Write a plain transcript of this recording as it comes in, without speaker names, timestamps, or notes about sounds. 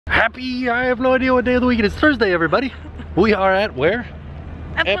I have no idea what day of the week it is. Thursday, everybody. We are at where?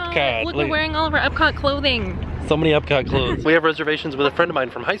 Epcot. Look, we're wearing all of our Epcot clothing. So many Epcot clothes. We have reservations with a friend of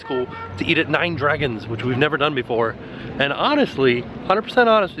mine from high school to eat at Nine Dragons, which we've never done before. And honestly, 100%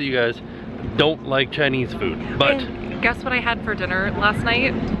 honest with you guys, don't like Chinese food. But and guess what I had for dinner last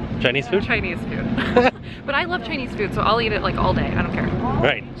night? Chinese food? Chinese food. But I love Chinese food, so I'll eat it like all day. I don't care.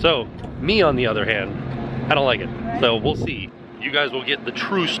 Right. So me, on the other hand, I don't like it. So we'll see. You guys will get the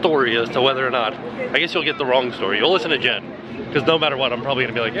true story as to whether or not. I guess you'll get the wrong story. You'll listen to Jen. Because no matter what, I'm probably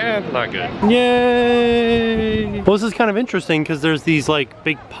gonna be like, eh, it's not good. Yay! Well, this is kind of interesting because there's these like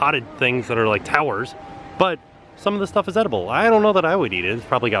big potted things that are like towers, but some of the stuff is edible. I don't know that I would eat it. It's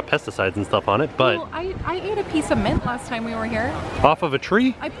probably got pesticides and stuff on it, but... Well, I ate a piece of mint last time we were here. Off of a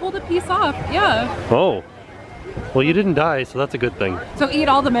tree? I pulled a piece off, yeah. Oh. Well, you didn't die, so that's a good thing. So eat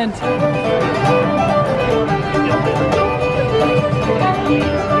all the mint.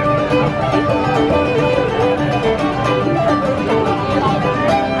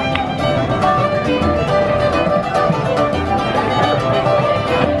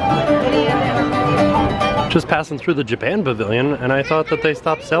 Just passing through the Japan pavilion, and I thought that they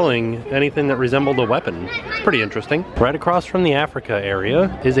stopped selling anything that resembled a weapon. It's pretty interesting. Right across from the Africa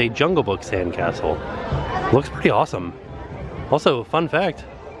area is a Jungle Book sandcastle. Looks pretty awesome. Also, fun fact,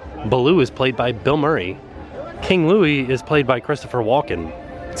 Baloo is played by Bill Murray. King Louie is played by Christopher Walken.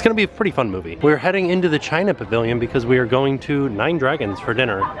 It's gonna be a pretty fun movie. We're heading into the China pavilion because we are going to Nine Dragons for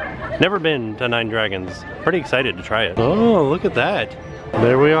dinner. Never been to Nine Dragons. Pretty excited to try it. Oh, look at that.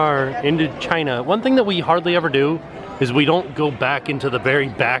 There we are, into China. One thing that we hardly ever do is we don't go back into the very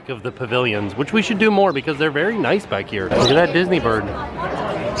back of the pavilions, which we should do more because they're very nice back here. Look at that Disney bird.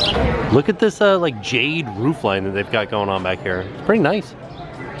 Look at this like jade roofline that they've got going on back here. It's pretty nice.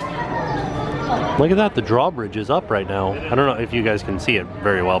 Look at that, the drawbridge is up right now. I don't know if you guys can see it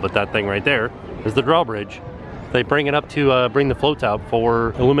very well, but that thing right there is the drawbridge. They bring it up to bring the floats out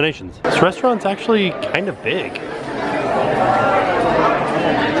for illuminations. This restaurant's actually kind of big.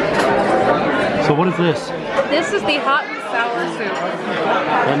 So what is this? This is the hot and sour soup.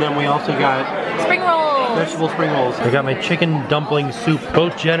 And then we also got spring rolls. Vegetable spring rolls. I got my chicken dumpling soup.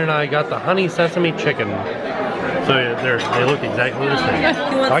 Both Jen and I got the honey sesame chicken. So they look exactly the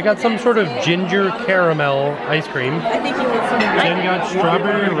same. I got some sort of ginger caramel ice cream. I think you want some. Jen got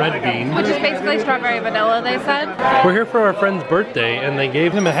strawberry red bean. Which is basically strawberry vanilla, they said. We're here for our friend's birthday, and they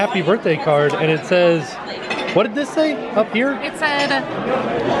gave him a happy birthday card, and it says, what did this say up here? It said,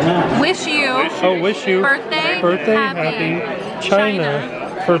 wish you. Oh, wish you. Birthday happy.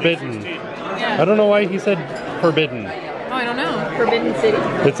 China forbidden. Yeah. I don't know why he said forbidden. Oh, I don't know. Forbidden City.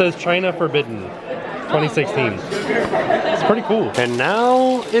 It says China forbidden. 2016. It's pretty cool. And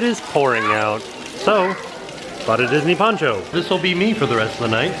now it is pouring out. So, bought a Disney poncho. This will be me for the rest of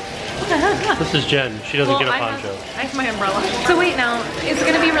the night. This is Jen. She doesn't get a poncho. I have my umbrella. So wait now, is it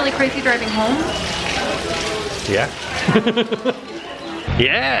going to be really crazy driving home? Yeah.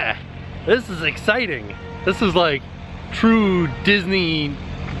 Yeah. This is exciting. This is like true Disney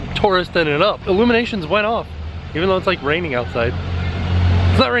touristing it up. Illuminations went off, even though it's like raining outside.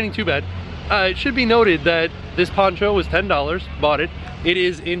 It's not raining too bad. It should be noted that this poncho was $10, bought it. It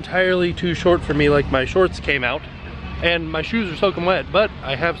is entirely too short for me, like my shorts came out and my shoes are soaking wet, but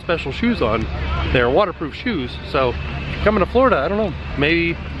I have special shoes on. They're waterproof shoes, so coming to Florida, I don't know,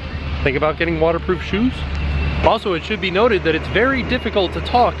 maybe think about getting waterproof shoes. Also, it should be noted that it's very difficult to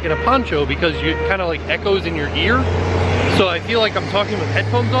talk in a poncho because it kind of like echoes in your ear. So I feel like I'm talking with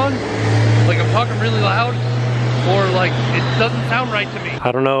headphones on, like I'm talking really loud, or like it doesn't sound right to me.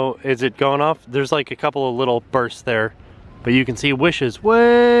 I don't know, is it going off? There's like a couple of little bursts there, but you can see wishes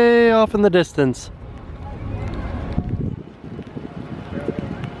way off in the distance.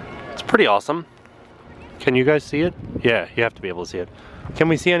 It's pretty awesome. Can you guys see it? Yeah, you have to be able to see it. Can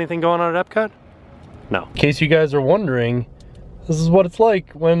we see anything going on at Epcot? No. In case you guys are wondering, this is what it's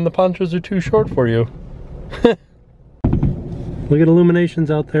like when the ponchos are too short for you. Look at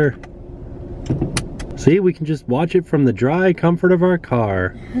illuminations out there. See, we can just watch it from the dry comfort of our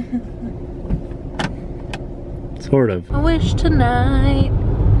car. Sort of. I wish tonight,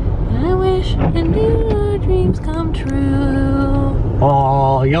 I wish and your dreams come true.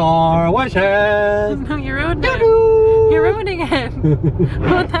 All your wishes. No, you're ruining it. You're ruining it.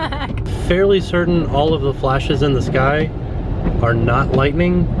 What the heck? Fairly certain all of the flashes in the sky are not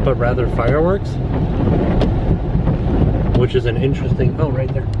lightning, but rather fireworks. Which is an interesting, oh,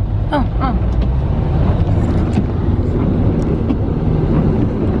 right there. Oh.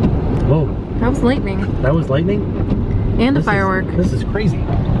 Whoa. That was lightning. That was lightning? And a firework. This is crazy.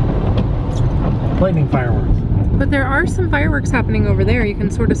 Lightning fireworks. But there are some fireworks happening over there. You can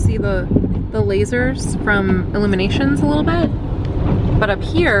sort of see the lasers from Illuminations a little bit. But up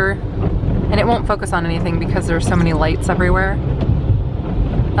here, and it won't focus on anything because there's so many lights everywhere.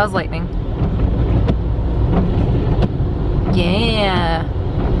 That was lightning. Yeah.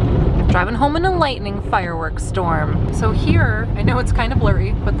 Driving home in a lightning fireworks storm. So here, I know it's kind of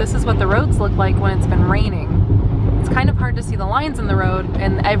blurry, but this is what the roads look like when it's been raining. It's kind of hard to see the lines in the road,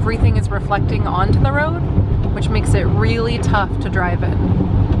 and everything is reflecting onto the road, which makes it really tough to drive in.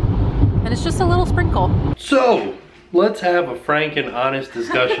 And it's just a little sprinkle. So, let's have a frank and honest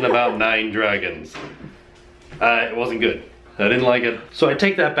discussion about Nine Dragons. It wasn't good. I didn't like it. So I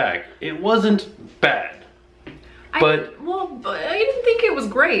take that back. It wasn't bad. But I didn't think it was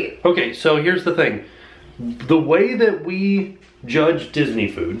great. Okay, so here's the thing. The way that we judge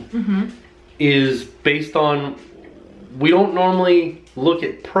Disney food is based on, we don't normally look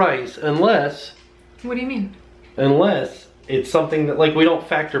at price unless... What do you mean? Unless it's something that, like, we don't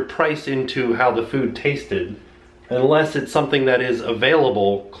factor price into how the food tasted unless it's something that is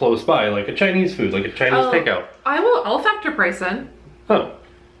available close by, like a Chinese food, like a Chinese takeout. I'll factor price in. Oh.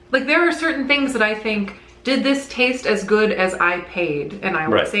 Like, there are certain things that I think, did this taste as good as I paid? And I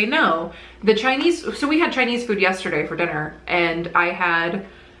would say no. The Chinese, so we had Chinese food yesterday for dinner, and I had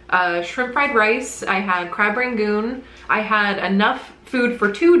shrimp fried rice, I had crab rangoon, I had enough food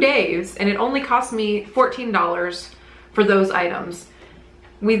for 2 days, and it only cost me $14 for those items.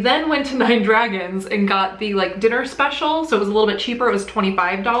 We then went to Nine Dragons and got the like dinner special, so it was a little bit cheaper, it was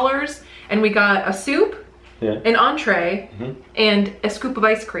 $25, and we got a soup, an entree, and a scoop of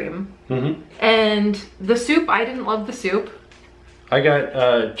ice cream. And the soup, I didn't love the soup. I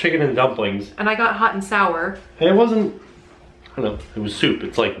got chicken and dumplings. And I got hot and sour. And it wasn't, I don't know, it was soup.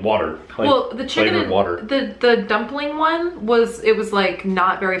 It's like water. Like well, the chicken and water. The dumpling one was, it was like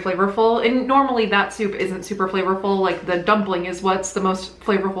not very flavorful. And normally that soup isn't super flavorful. Like the dumpling is what's the most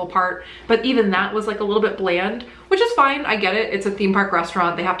flavorful part. But even that was like a little bit bland, which is fine. I get it. It's a theme park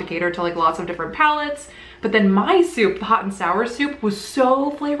restaurant. They have to cater to like lots of different palates. But then my soup, the hot and sour soup, was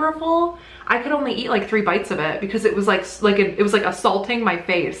so flavorful. I could only eat like 3 bites of it because it was it was like assaulting my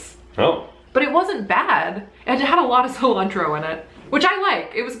face. Oh. But it wasn't bad. It had a lot of cilantro in it, which I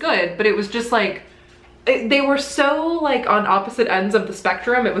like. It was good, but it was just like, they were so like on opposite ends of the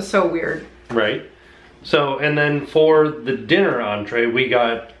spectrum. It was so weird. Right. So, and then for the dinner entree, we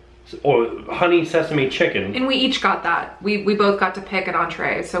got honey sesame chicken. And we each got that. We both got to pick an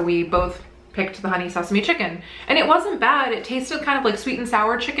entree, so we both picked the honey sesame chicken. And it wasn't bad. It tasted kind of like sweet and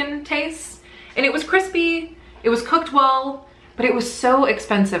sour chicken tastes. And it was crispy. It was cooked well. But it was so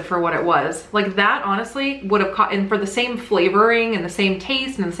expensive for what it was. Like that honestly would have cost, and for the same flavoring and the same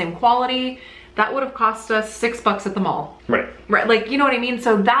taste and the same quality, that would have cost us $6 at the mall. Right. Right, like, you know what I mean?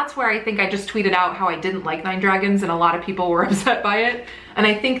 So that's where I think I just tweeted out how I didn't like Nine Dragons and a lot of people were upset by it. And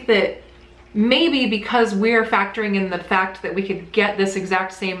I think that maybe because we're factoring in the fact that we could get this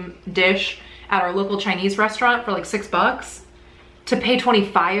exact same dish at our local Chinese restaurant for like $6, to pay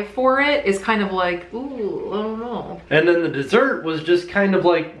 $25 for it is kind of like, ooh, I don't know. And then the dessert was just kind of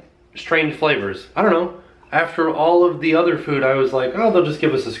like strange flavors. I don't know. After all of the other food, I was like, oh, they'll just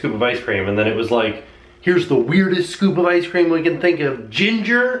give us a scoop of ice cream. And then it was like, here's the weirdest scoop of ice cream we can think of.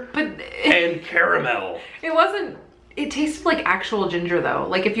 Ginger and caramel. It wasn't, it tasted like actual ginger though.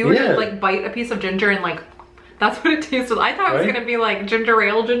 Like if you were to like bite a piece of ginger and like, that's what it tasted like. I thought it was gonna be like ginger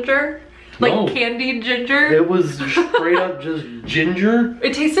ale ginger. Like candied ginger. It was straight up just ginger.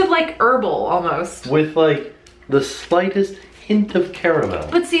 It tasted like herbal almost. With like the slightest hint of caramel.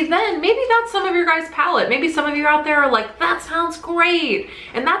 But see then, maybe that's some of your guys' palate. Maybe some of you out there are like, that sounds great.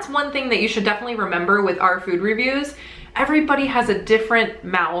 And that's one thing that you should definitely remember with our food reviews. Everybody has a different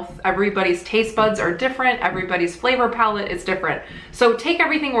mouth. Everybody's taste buds are different. Everybody's flavor palette is different. So take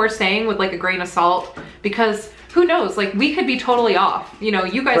everything we're saying with like a grain of salt, because who knows, like we could be totally off. You know,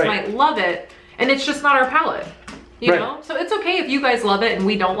 you guys might love it and it's just not our palate, you know? So it's okay if you guys love it and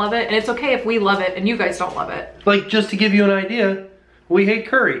we don't love it, and it's okay if we love it and you guys don't love it. Like, just to give you an idea, we hate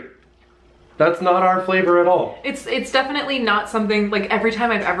curry. That's not our flavor at all. It's definitely not something, like every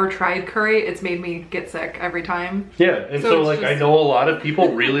time I've ever tried curry, it's made me get sick every time. Yeah, and so like I know a lot of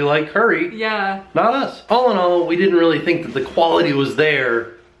people really like curry. Yeah. Not us. All in all, we didn't really think that the quality was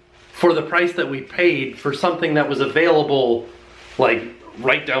there for the price that we paid for something that was available like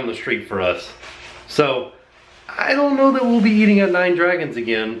right down the street for us. So I don't know that we'll be eating at Nine Dragons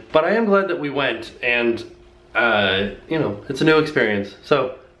again, but I am glad that we went, and you know, it's a new experience.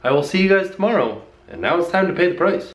 So I will see you guys tomorrow, and now it's time to pay the price.